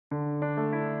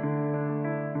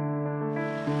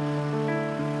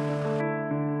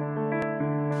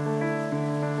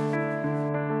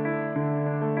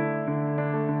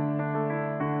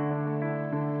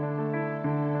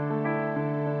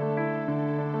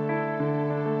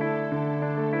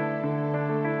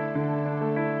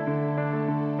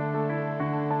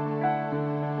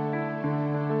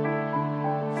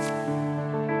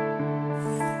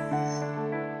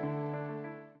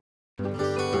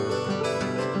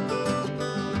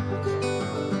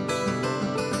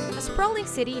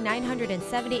Rolling City,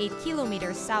 978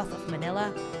 kilometers south of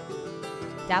Manila,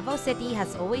 Davao City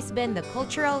has always been the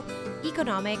cultural,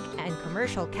 economic, and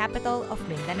commercial capital of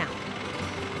Mindanao.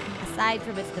 Aside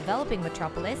from its developing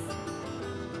metropolis,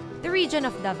 the region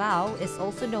of Davao is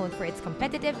also known for its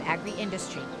competitive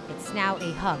agri-industry. It's now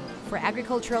a hub for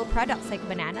agricultural products like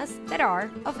bananas that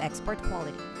are of export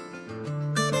quality.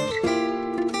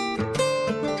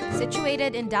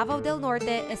 Situated in Davao del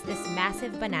Norte is this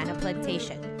massive banana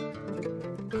plantation,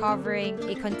 covering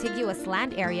a contiguous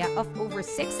land area of over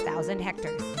 6,000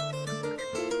 hectares.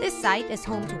 This site is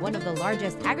home to one of the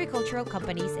largest agricultural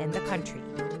companies in the country,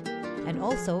 and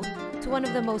also to one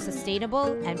of the most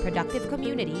sustainable and productive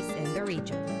communities in the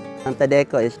region. Ang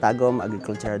TADECO is Tagum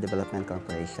Agricultural Development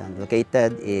Corporation,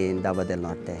 located in Davao del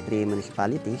Norte. 3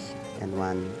 municipalities and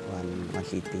one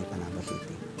city, Panabo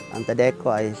City. Ang TADECO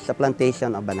ay sa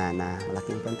plantation of banana.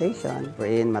 Malaking plantation,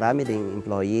 wherein marami ding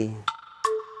employee.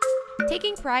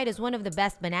 Taking pride as one of the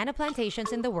best banana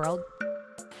plantations in the world,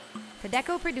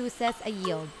 TADECO produces a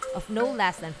yield of no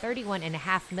less than 31.5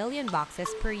 million boxes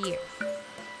per year.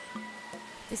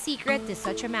 The secret to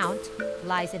such amount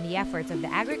lies in the efforts of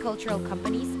the agricultural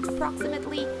company's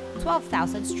approximately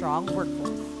 12,000 strong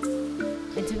workforce.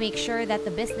 And to make sure that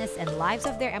the business and lives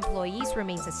of their employees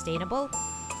remain sustainable,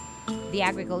 the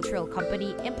agricultural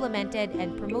company implemented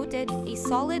and promoted a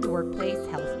solid workplace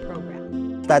health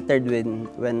program. Started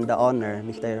when the owner,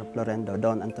 Mr. Florendo,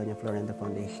 Don Antonio Florendo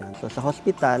Foundation. So sa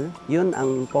hospital, yun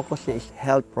ang focus niya is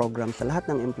health program sa lahat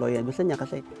ng employee. Gusto niya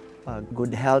kasi pag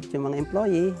good health yung mga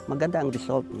employee, maganda ang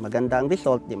result. Maganda ang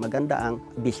result, di maganda ang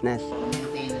business.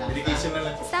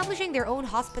 Establishing their own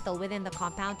hospital within the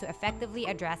compound to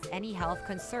effectively address any health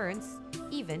concerns,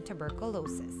 even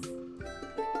tuberculosis.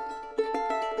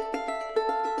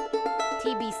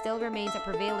 TB still remains a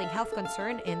prevailing health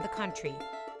concern in the country.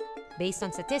 Based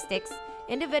on statistics,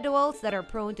 individuals that are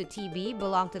prone to TB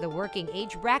belong to the working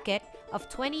age bracket of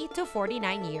 20 to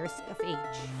 49 years of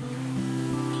age.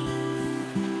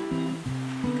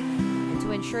 To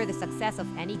ensure the success of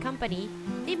any company,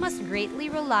 they must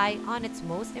greatly rely on its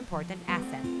most important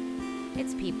asset,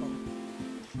 its people.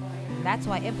 That's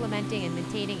why implementing and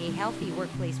maintaining a healthy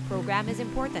workplace program is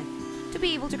important to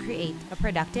be able to create a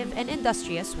productive and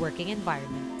industrious working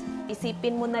environment.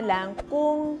 Isipin mo na lang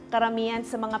kung karamihan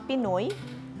sa mga Pinoy,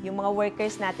 yung mga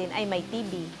workers natin ay may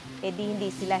TB, edi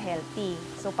hindi sila healthy.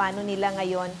 So paano nila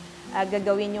ngayon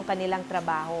gagawin yung kanilang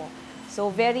trabaho? So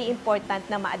very important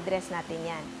na ma-address natin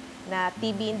yan, na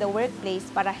TB in the workplace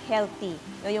para healthy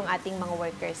yung ating mga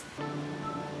workers.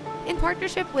 In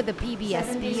partnership with the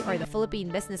PBSP, or the Philippine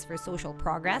Business for Social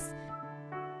Progress,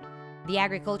 the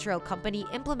agricultural company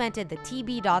implemented the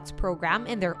TB Dots program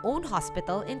in their own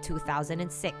hospital in 2006.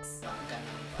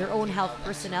 Their own health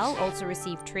personnel also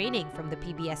received training from the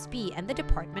PBSP and the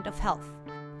Department of Health.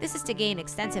 This is to gain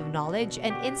extensive knowledge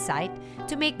and insight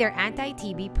to make their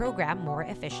anti-TB program more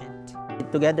efficient.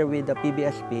 Together with the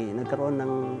PBSP, nagkaroon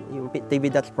ng yung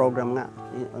TB Dots program nga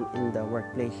in the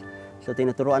workplace. So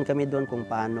tinuturuan kami doon kung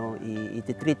paano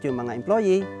i-treat yung mga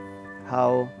employee,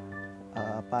 how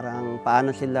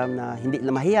paano sila na hindi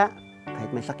na mahiya,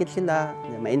 kahit may sakit sila,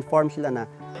 ma-inform sila na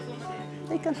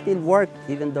they can still work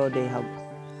even though they have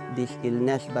this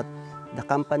illness, but the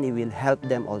company will help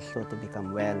them also to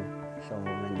become well. So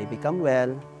when they become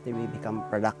well, they will become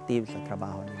productive sa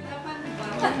trabaho nila.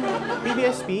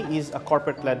 PBSP is a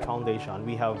corporate-led foundation.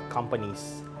 We have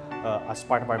companies as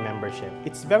part of our membership.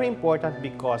 It's very important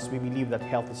because we believe that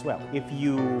health is wealth. If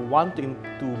you want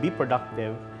to be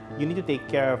productive, you need to take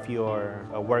care of your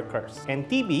workers. And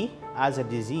TB, as a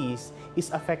disease, is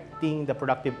affecting the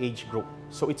productive age group.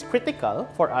 So it's critical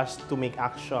for us to make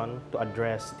action to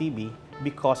address TB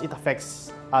because it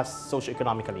affects us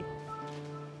socioeconomically.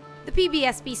 The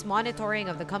PBSP's monitoring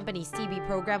of the company's TB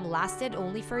program lasted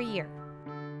only for a year.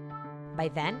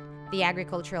 By then, the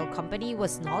agricultural company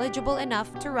was knowledgeable enough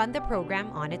to run the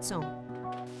program on its own,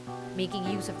 making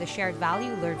use of the shared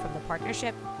value learned from the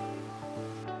partnership,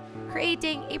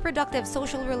 creating a productive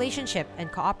social relationship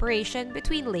and cooperation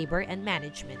between labor and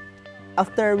management.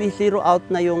 After we zero out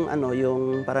na yung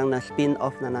parang na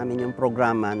spin-off na namin yung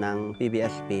programa ng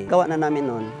PBSP, gawa na namin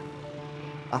noon,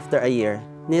 after a year,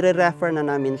 nire-refer na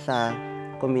namin sa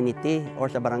community or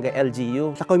sa barangay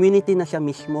LGU. Sa community na siya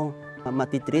mismo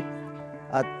matitreat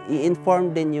at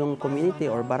i-inform din yung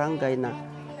community or barangay na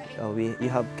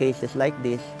you have cases like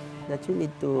this that you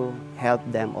need to help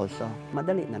them also.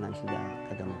 Madali na lang sila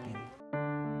kagamutin.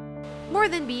 More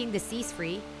than being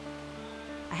disease-free,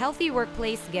 a healthy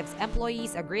workplace gives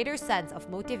employees a greater sense of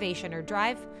motivation or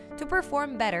drive to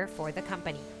perform better for the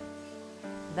company,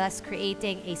 thus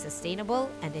creating a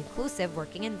sustainable and inclusive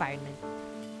working environment.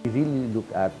 We really look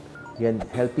at, again,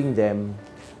 helping them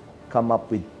come up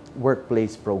with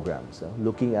workplace programs,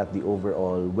 looking at the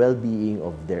overall well-being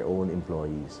of their own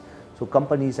employees. So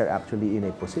companies are actually in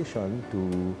a position to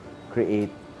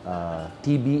create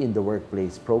TB in the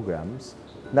workplace programs,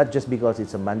 not just because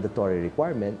it's a mandatory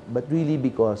requirement, but really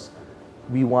because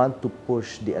we want to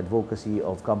push the advocacy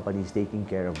of companies taking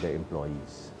care of their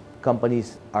employees.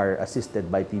 Companies are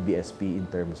assisted by PBSP in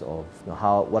terms of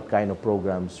what kind of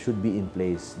programs should be in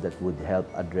place that would help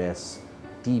address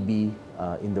TB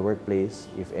in the workplace,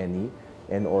 if any,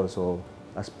 and also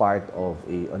as part of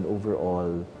an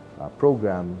overall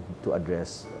program to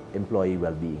address employee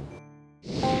well-being.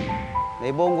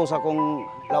 Naibong ko sa akong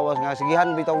lawas nga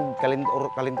sigihan bitaw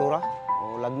kalintura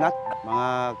o lagnat,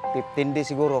 mga 15 days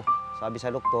siguro. Sabi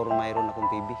sa doktor, mayroon akong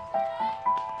TB.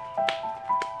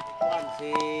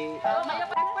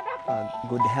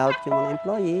 Good health yung mga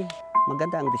employee,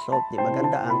 maganda ang result,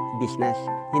 maganda ang business.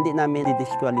 Hindi namin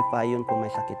di-disqualify yun kung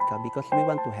may sakit ka because we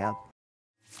want to help.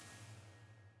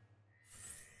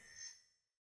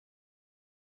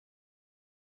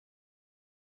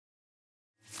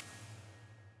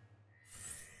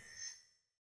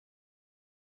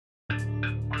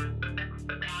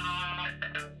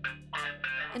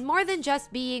 And more than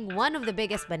just being one of the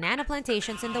biggest banana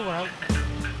plantations in the world,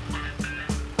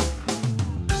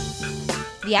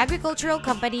 the agricultural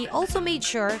company also made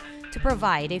sure to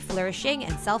provide a flourishing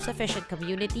and self-sufficient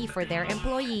community for their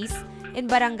employees in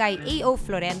Barangay A.O.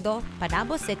 Florendo,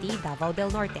 Panabo City, Davao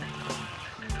del Norte.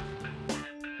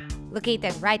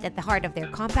 Located right at the heart of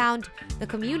their compound, the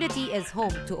community is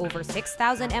home to over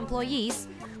 6,000 employees,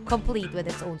 complete with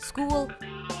its own school,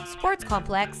 sports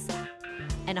complex,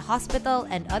 and a hospital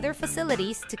and other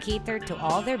facilities to cater to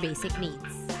all their basic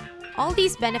needs. All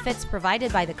these benefits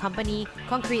provided by the company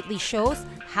concretely shows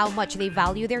how much they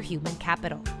value their human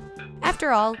capital.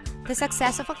 After all, the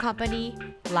success of a company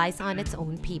lies on its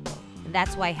own people. And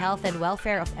that's why health and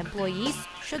welfare of employees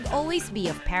should always be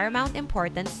of paramount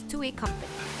importance to a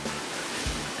company.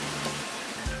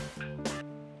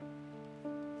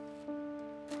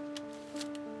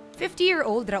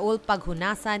 "50-year-old Raul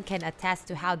Paghunasan can attest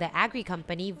to how the agri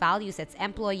company values its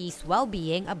employees'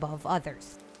 well-being above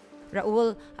others.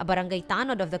 Raul, a barangay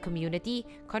tanod of the community,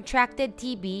 contracted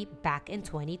TB back in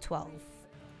 2012.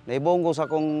 Naibong ko sa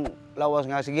akong lawas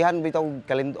nga sigihan bitaw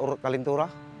kalintura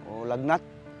o lagnat,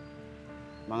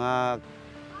 mga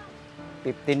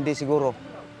 15 days siguro.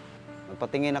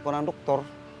 Nagpatingin ako ng doktor.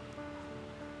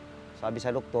 Sabi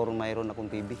sa doktor, mayroon akong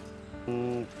TB.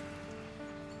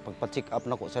 Pagpa-check up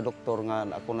na ko sa doktor nga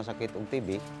ako nasakit og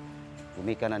TB,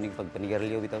 gumika na ning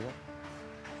pagpanigarilyo bitaw sa.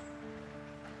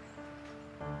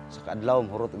 Sa kaadlaw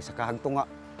hurot og sa kahagtunga.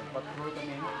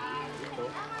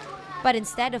 But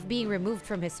instead of being removed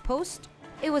from his post,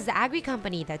 it was the agri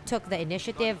company that took the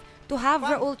initiative to have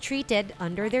Raul treated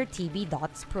under their TB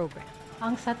DOTS program.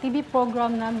 Ang sa TB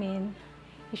program namin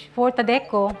for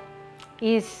Tadeco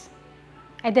is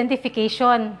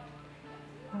identification.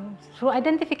 Through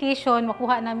identification,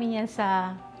 makuha namin yan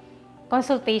sa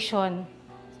consultation.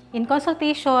 In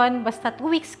consultation, basta 2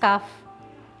 weeks CAF,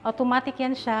 automatic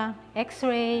yan siya,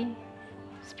 X-ray,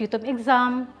 sputum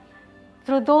exam.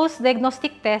 Through those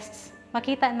diagnostic tests,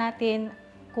 makita natin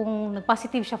kung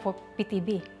nag-positive siya for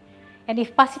PTB. And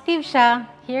if positive siya,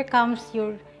 here comes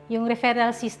yung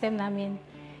referral system namin.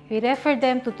 We refer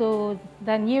them to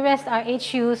the nearest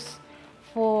RHUs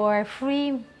for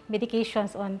free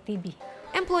medications on TB.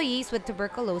 Employees with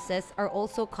tuberculosis are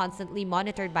also constantly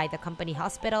monitored by the company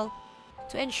hospital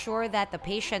to ensure that the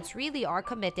patients really are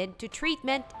committed to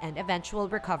treatment and eventual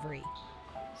recovery.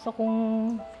 So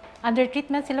kung under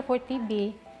treatment sila for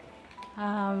TB,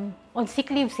 on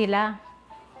sick leave sila.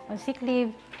 On sick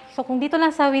leave. So kung dito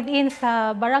lang within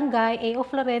sa barangay A.O.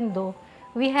 Florendo,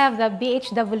 we have the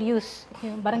BHWs,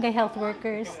 yung barangay health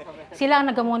workers. Sila ang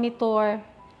nag-monitor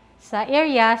sa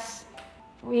areas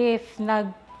if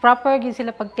proper yun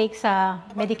sila pag-take sa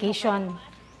medication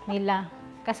nila.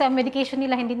 Kasi ang medication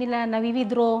nila, hindi nila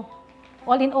na-withdraw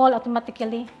all in all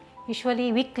automatically,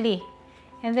 usually weekly.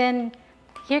 And then,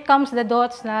 here comes the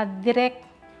dots na direct,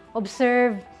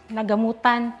 observe, na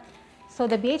gamutan. So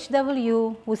the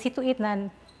BHW will see to it na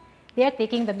they are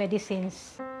taking the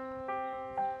medicines.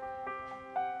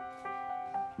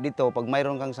 Dito, pag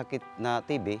mayroon kang sakit na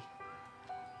TB,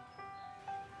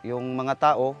 yung mga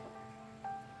tao,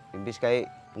 imbis kay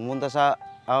pumunta sa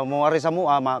muari sa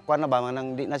mua, makuha na ba,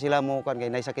 manang di na sila mukuha kay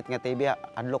naisakit nga TB,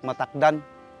 adlok matakdan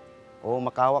o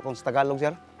makawa kung sa Tagalog,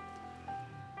 sir.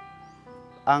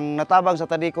 Ang natabang sa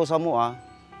Tadeco sa mua,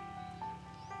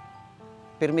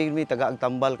 pirmi taga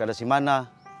tambal kada semana,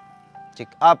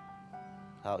 check up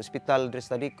sa ospital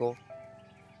dres Tadeco.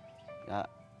 Ya,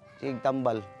 sig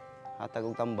tambal, hatag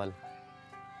og tambal.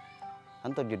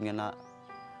 Antod yun nga na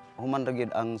human ra gyud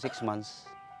ang 6 months.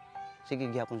 Sige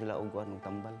gihapon sila og kuan og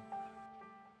tambal.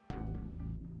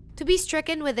 To be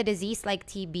stricken with a disease like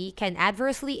TB can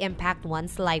adversely impact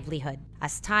one's livelihood,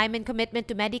 as time and commitment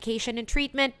to medication and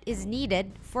treatment is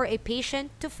needed for a patient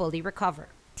to fully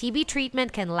recover. TB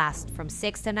treatment can last from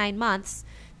 6 to 9 months,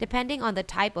 depending on the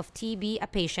type of TB a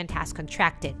patient has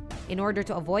contracted. In order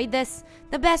to avoid this,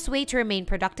 the best way to remain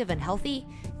productive and healthy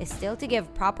is still to give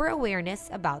proper awareness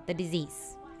about the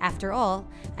disease. After all,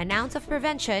 an ounce of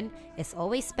prevention is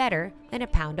always better than a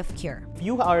pound of cure. If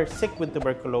you are sick with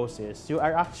tuberculosis, you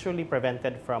are actually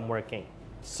prevented from working.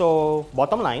 So,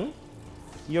 bottom line,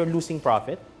 you're losing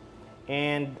profit.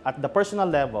 And at the personal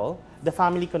level, the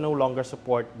family can no longer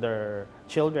support their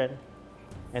children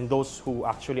and those who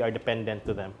actually are dependent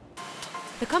to them.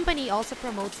 The company also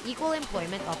promotes equal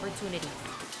employment opportunities.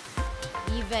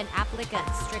 Even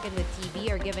applicants stricken with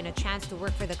TB are given a chance to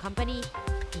work for the company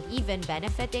and even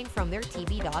benefiting from their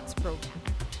TB Dots program.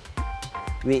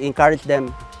 We encourage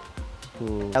them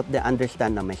to help them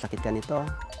understand na may sakit ka nito.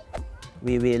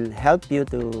 We will help you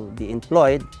to be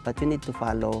employed, but you need to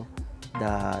follow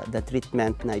the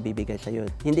treatment na ibibigay sa iyo.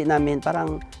 Hindi namin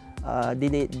parang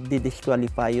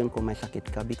di-disqualify yun kung may sakit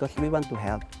ka because we want to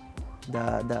help.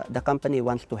 The company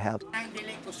wants to help.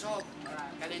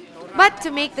 But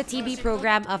to make the TB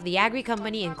program of the Agri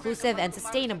Company inclusive and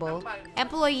sustainable,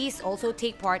 employees also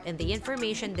take part in the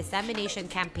information dissemination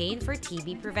campaign for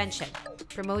TB prevention,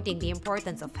 promoting the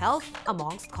importance of health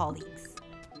amongst colleagues.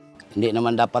 Hindi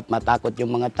naman dapat matakot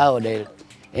yung mga tao dahil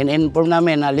in-inform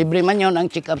namin na libre man yun ang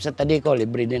check-up sa Tadico,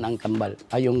 libre din ang tambal,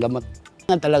 ay yung gamot.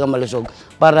 Talaga malusog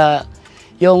para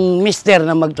yung mister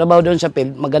na magtrabaho doon sa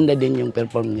field, maganda din yung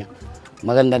perform niya.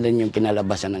 Maganda din yung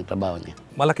kinalabasan ng trabaho niya.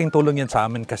 Malaking tulong yan sa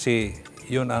amin kasi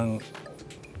yun ang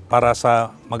para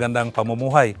sa magandang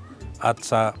pamumuhay at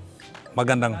sa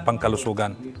magandang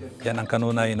pangkalusugan. Yan ang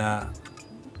kanunay na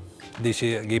di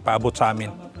siya gipaabot sa amin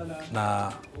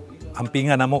na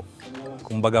ampingan na mo.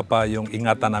 Kumbaga pa yung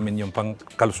ingatan namin yung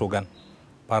pangkalusugan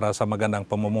para sa magandang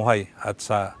pamumuhay at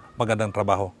sa magandang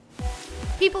trabaho.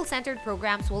 People-centered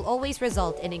programs will always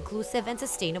result in inclusive and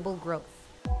sustainable growth.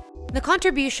 The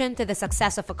contribution to the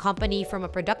success of a company from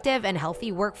a productive and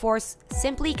healthy workforce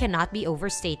simply cannot be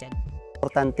overstated.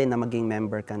 Importante na maging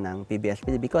member ka ng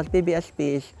PBSP because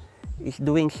PBSP is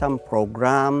doing some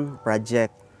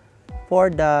project for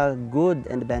the good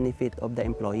and the benefit of the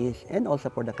employees and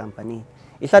also for the company.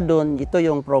 Isa doon, ito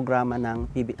yung programa ng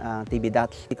TB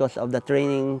Dots. Because of the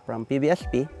training from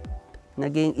PBSP,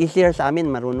 naging easier sa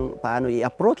amin marunong paano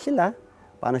i-approach sila,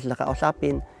 paano sila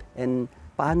kausapin, and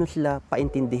paano sila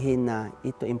paintindihin na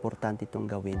ito importante itong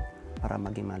gawin para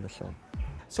maging malusog.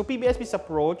 So PBSP's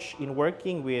approach in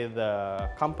working with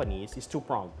companies is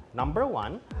two-pronged. Number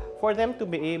one, for them to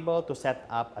be able to set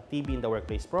up a TB in the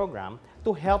Workplace program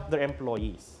to help their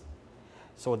employees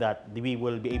so that we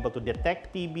will be able to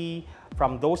detect TB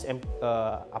from those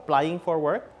applying for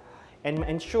work and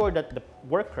ensure that the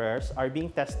workers are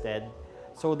being tested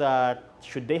so that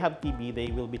should they have TB, they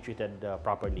will be treated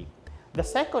properly. The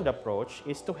second approach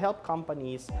is to help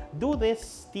companies do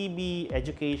this TB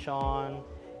education,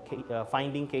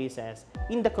 finding cases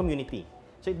in the community.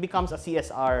 So it becomes a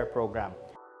CSR program.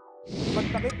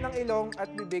 Magtakip ng ilong at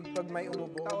bibig pag may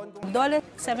umubo. DOLE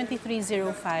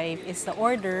 7305 is the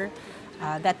order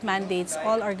that mandates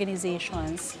all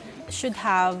organizations should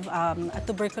have a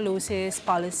tuberculosis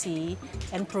policy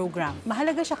and program.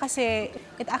 Mahalaga siya kasi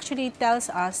it actually tells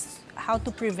us how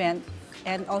to prevent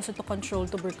and also to control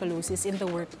tuberculosis in the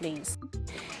workplace.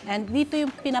 And dito yung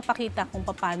pinapakita kung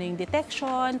paano yung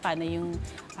detection, paano yung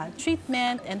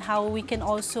treatment, and how we can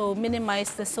also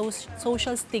minimize the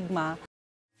social stigma.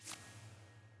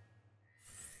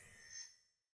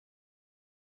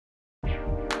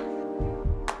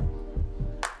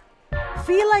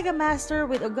 Feel like a master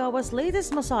with Ogawa's latest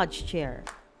massage chair,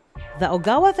 the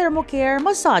Ogawa Thermocare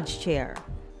Massage Chair.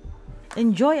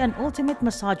 Enjoy an ultimate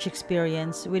massage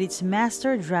experience with its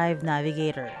Master Drive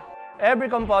Navigator.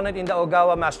 Every component in the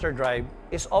Ogawa Master Drive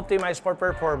is optimized for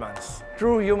performance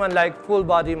through human-like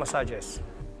full-body massages.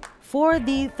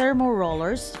 4D thermo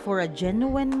rollers for a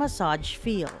genuine massage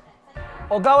feel.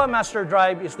 Ogawa Master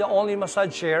Drive is the only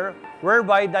massage chair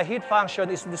whereby the heat function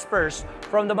is dispersed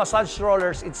from the massage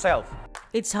rollers itself.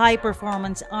 Its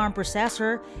high-performance ARM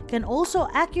processor can also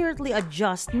accurately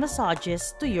adjust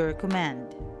massages to your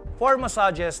command. 4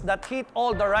 massages that hit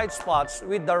all the right spots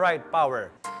with the right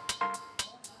power.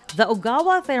 The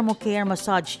Ogawa Thermocare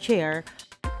Massage Chair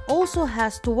also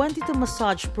has 22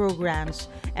 massage programs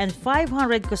and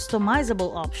 500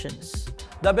 customizable options.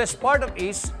 The best part of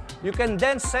is You can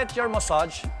then set your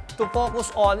massage to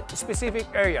focus on specific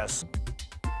areas.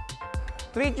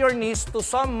 Treat your knees to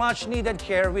some much-needed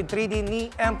care with 3D Knee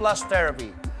M+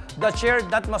 Therapy, the chair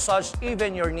that massages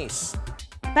even your knees.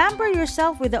 Pamper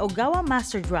yourself with the Ogawa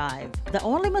Master Drive, the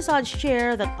only massage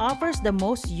chair that offers the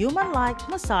most human-like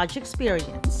massage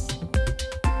experience.